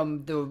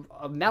from the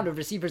amount of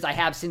receivers I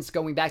have since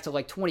going back to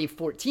like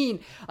 2014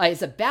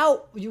 is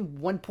about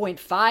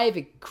 1.5.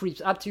 It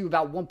creeps up to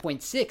about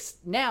 1.6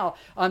 now.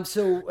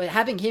 So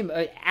having him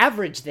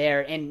average there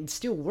and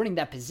still learning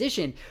that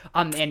position,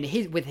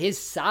 and with his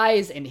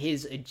size and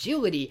his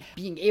agility,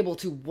 being able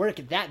to work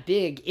that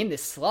big in the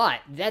slot,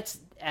 that's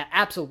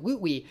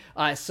absolutely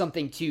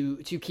something to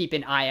keep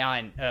an eye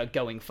on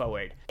going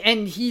forward.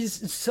 And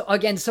he's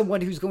again someone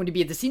who's going to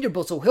be at the Senior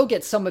Bowl, so he'll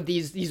get some of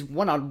these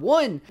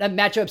one-on-one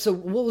matchups. So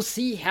we'll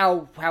see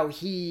how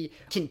he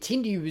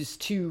continues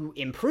to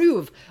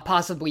improve,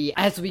 possibly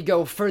as we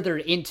go further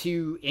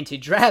into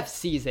draft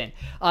season.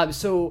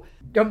 So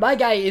my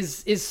guy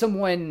is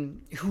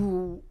someone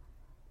who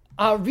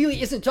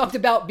really isn't talked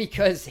about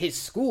because his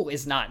school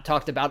is not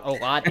talked about a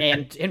lot,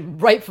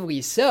 and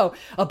rightfully so,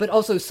 but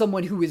also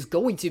someone who is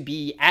going to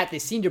be at the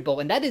Senior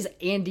Bowl, and that is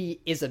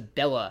Andy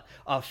Isabella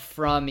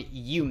from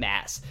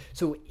UMass.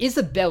 So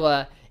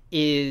Isabella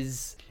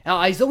is...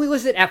 he's only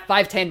listed at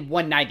 5'10",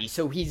 190,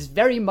 so he's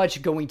very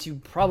much going to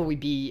probably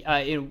be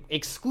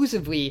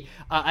exclusively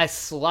a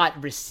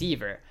slot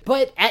receiver.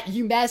 But at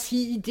UMass,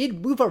 he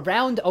did move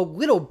around a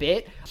little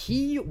bit.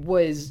 He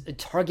was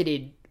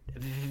targeted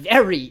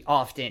very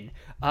often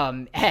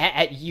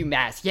at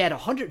UMass. He had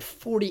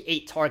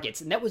 148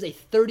 targets, and that was a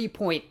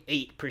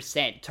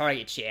 30.8%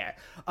 target share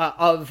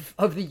of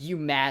the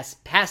UMass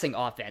passing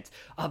offense.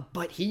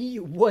 But he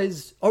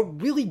was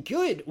really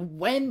good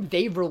when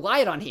they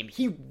relied on him.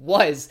 He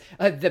was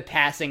the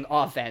passing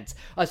offense.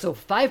 So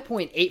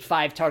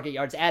 5.85 target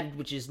yards added,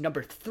 which is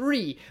number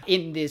 3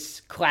 in this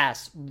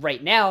class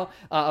right now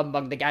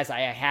among the guys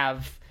I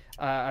have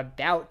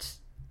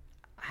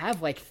I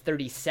have like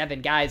 37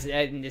 guys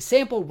in the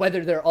sample.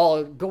 Whether they're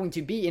all going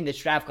to be in this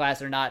draft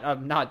class or not,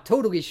 I'm not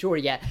totally sure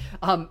yet.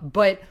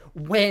 But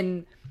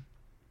when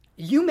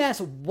UMass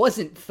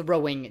wasn't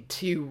throwing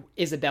to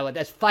Isabella,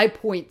 that's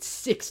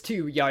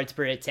 5.62 yards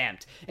per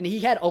attempt, and he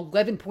had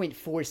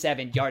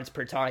 11.47 yards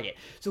per target.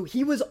 So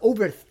he was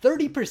over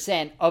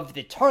 30% of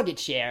the target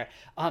share,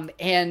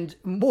 and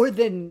more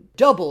than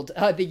doubled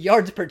the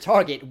yards per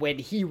target when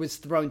he was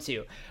thrown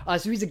to.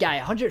 So he's a guy,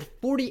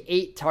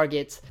 148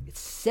 targets,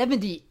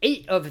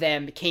 78 of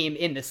them came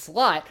in the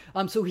slot,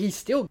 so he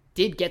still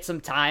did get some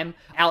time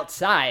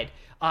outside.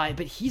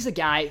 But he's a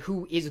guy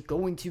who is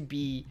going to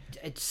be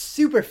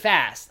super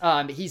fast.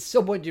 He's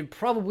someone who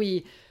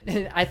probably,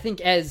 I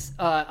think, as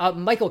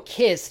Michael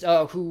Kist,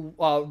 who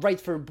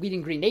writes for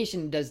Bleeding Green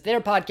Nation, does their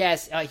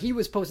podcast, he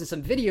was posting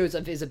some videos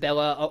of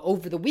Isabella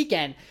over the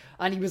weekend,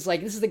 and he was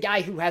like, this is the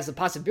guy who has the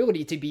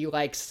possibility to be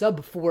like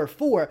sub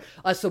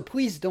 4.4, so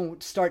please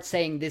don't start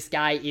saying this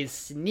guy is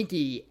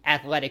sneaky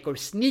athletic or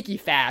sneaky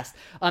fast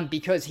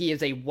because he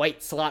is a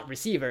white slot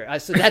receiver.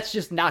 So that's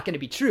just not going to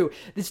be true.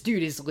 This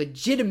dude is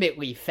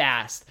legitimately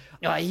fast.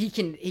 He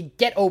can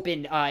get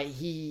open.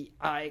 He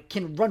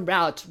can run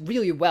routes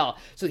really well.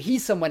 So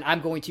he's someone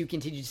I'm going to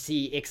continue to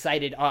see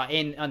excited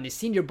on the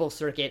Senior Bowl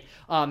circuit.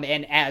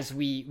 And as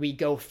we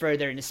go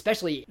further, and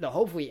especially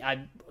hopefully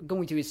I'm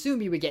going to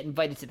assume he would get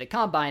invited to the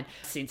Combine,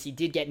 since he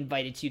did get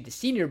invited to the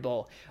Senior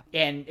Bowl.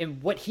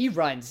 And what he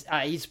runs,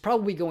 he's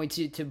probably going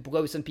to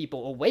blow some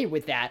people away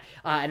with that.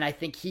 And I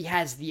think he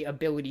has the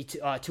ability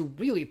to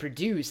really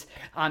produce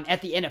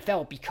at the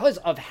NFL because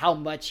of how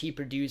much he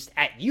produced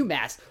at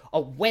UMass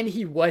when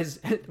he was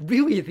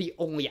really the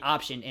only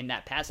option in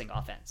that passing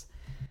offense.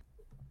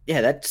 Yeah,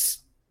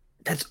 that's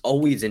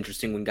always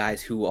interesting when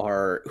guys who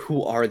are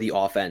the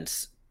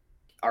offense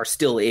are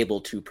still able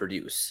to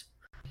produce.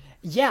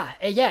 Yeah,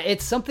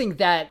 it's something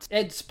that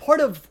it's part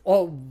of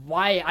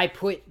why I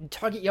put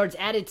target yards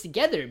added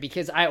together,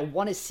 because I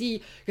want to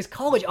see, because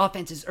college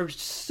offenses are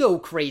so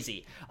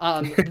crazy.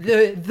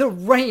 The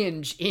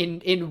range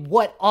in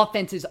what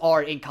offenses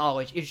are in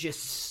college is just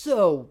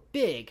so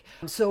big.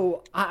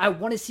 So I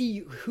want to see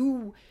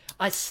who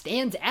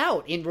stands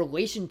out in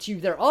relation to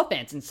their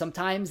offense, and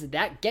sometimes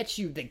that gets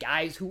you the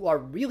guys who are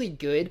really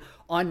good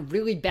on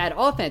really bad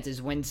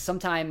offenses, when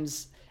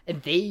sometimes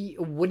they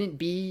wouldn't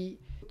be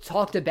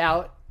talked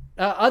about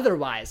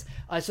otherwise.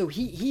 So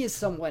he is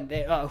someone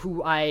that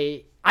who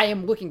I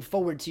am looking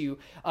forward to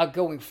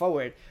going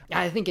forward.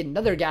 I think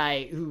another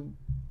guy who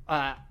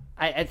I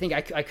think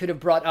I could have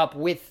brought up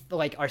with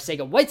like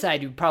Arcega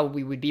Whiteside, who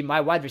probably would be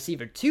my wide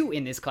receiver 2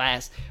 in this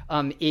class,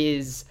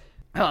 is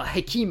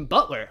Hakeem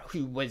Butler,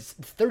 who was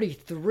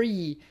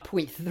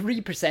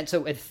 33.3%,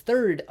 so a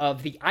third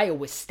of the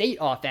Iowa State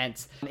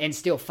offense, and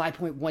still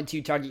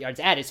 5.12 target yards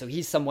added. So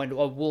he's someone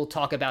we'll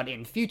talk about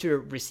in future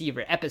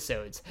receiver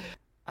episodes.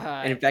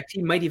 And in fact,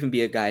 he might even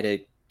be a guy to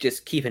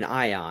just keep an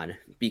eye on,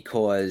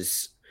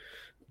 because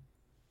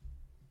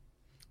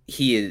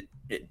he is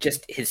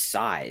just, his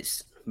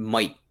size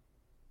might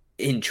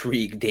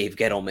intrigue Dave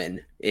Gettleman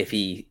if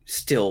he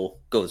still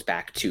goes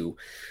back to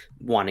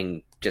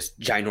wanting just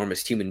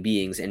ginormous human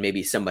beings, and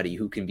maybe somebody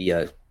who can be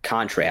a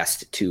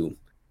contrast to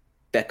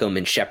Beckham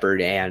and Shepard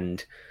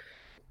and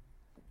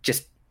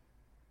just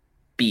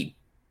be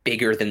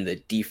bigger than the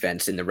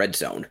defense in the red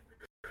zone.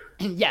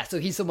 Yeah, so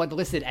he's someone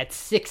listed at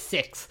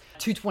 6'6",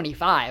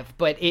 225,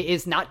 but it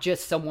is not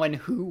just someone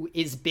who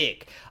is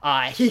big.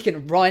 He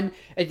can run.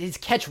 His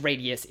catch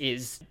radius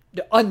is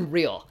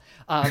unreal.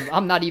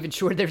 I'm not even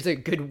sure there's a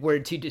good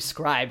word to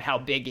describe how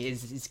big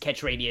his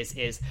catch radius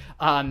is.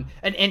 And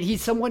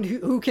he's someone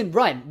who can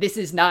run. This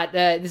is not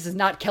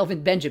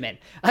Kelvin Benjamin.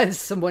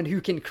 Someone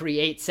who can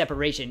create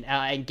separation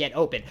and get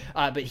open.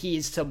 But he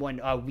is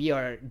someone we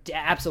are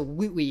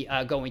absolutely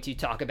going to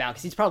talk about,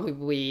 because he's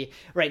probably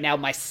right now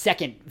my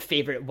second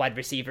favorite wide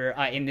receiver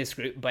in this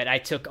group. But I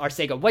took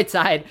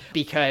Arcega-Whiteside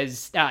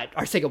because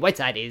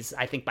Arcega-Whiteside is,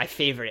 I think, my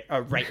favorite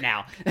right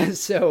now.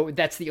 So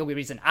that's the only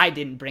reason I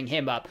didn't bring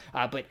him up.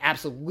 But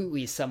absolutely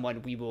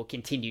someone we will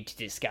continue to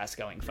discuss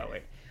going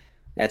forward.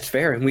 That's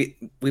fair, and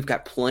we've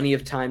got plenty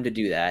of time to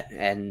do that,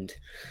 and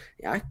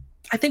I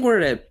think we're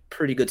at a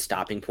pretty good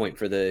stopping point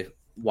for the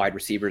wide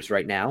receivers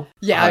right now.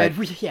 Yeah,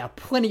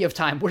 plenty of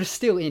time. We're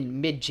still in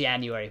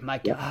mid-January. My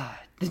God,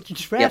 the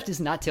draft is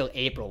not till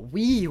April.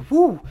 We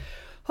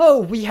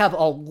have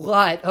a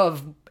lot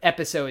of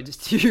episodes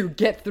to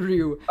get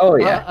through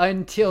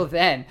until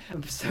then.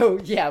 So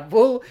yeah,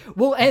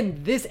 we'll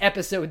end this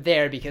episode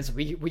there, because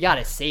we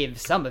gotta save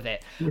some of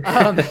it. You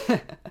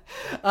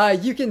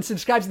can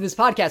subscribe to this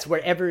podcast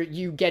wherever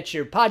you get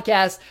your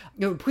podcasts.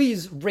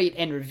 Please rate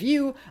and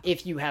review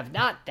if you have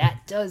not.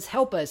 That does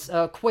help us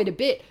quite a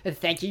bit.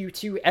 Thank you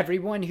to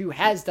everyone who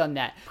has done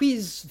that.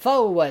 Please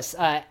follow us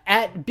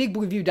at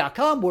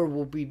bigblueview.com, where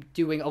we'll be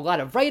doing a lot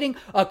of writing.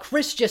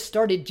 Chris just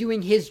started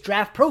doing his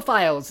draft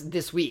profiles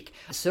this week,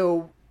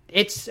 so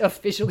it's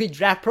officially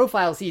draft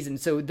profile season,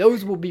 so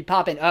those will be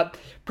popping up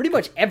pretty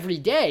much every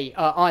day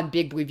on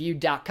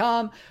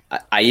bigblueview.com.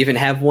 I even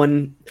have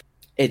one.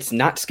 It's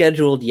not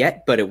scheduled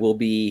yet, but it will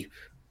be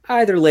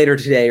either later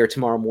today or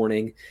tomorrow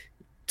morning,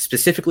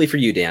 specifically for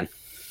you, Dan.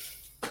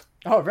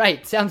 All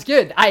right, sounds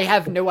good. I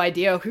have no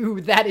idea who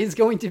that is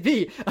going to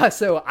be,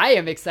 so I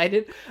am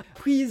excited.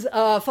 Please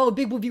follow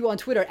Big Blue View on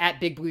Twitter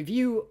at Big Blue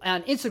View,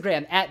 on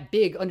Instagram at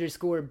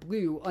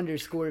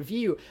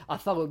Big_Blue_View.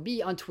 Follow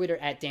me on Twitter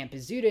at Dan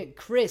Pizzuta,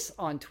 Chris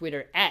on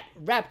Twitter at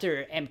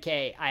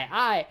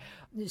RaptorMKII.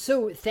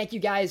 So thank you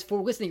guys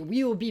for listening.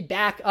 We will be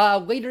back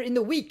later in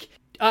the week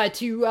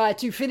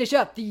to finish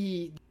up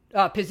the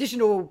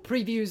positional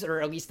previews,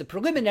 or at least the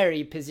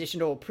preliminary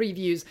positional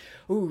previews.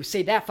 Ooh,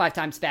 say that 5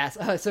 times fast.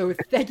 So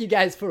thank you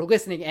guys for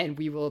listening, and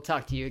we will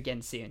talk to you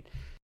again soon.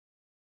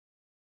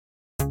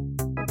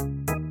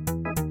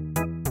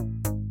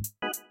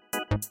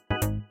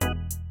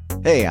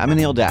 Hey, I'm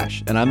Anil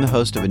Dash, and I'm the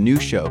host of a new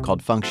show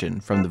called Function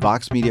from the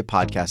Vox Media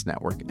Podcast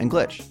Network and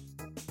Glitch.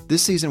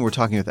 This season, we're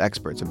talking with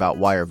experts about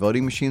why our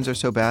voting machines are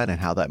so bad and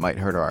how that might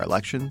hurt our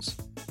elections.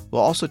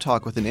 We'll also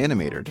talk with an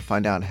animator to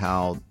find out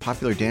how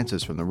popular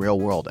dances from the real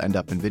world end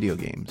up in video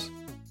games.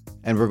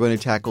 And we're going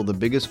to tackle the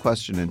biggest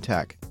question in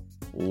tech.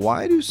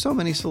 Why do so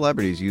many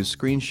celebrities use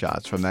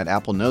screenshots from that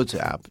Apple Notes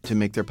app to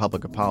make their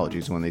public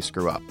apologies when they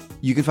screw up?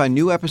 You can find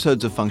new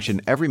episodes of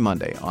Function every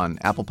Monday on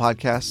Apple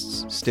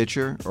Podcasts,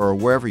 Stitcher, or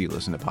wherever you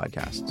listen to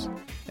podcasts.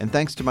 And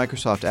thanks to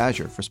Microsoft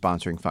Azure for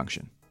sponsoring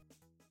Function.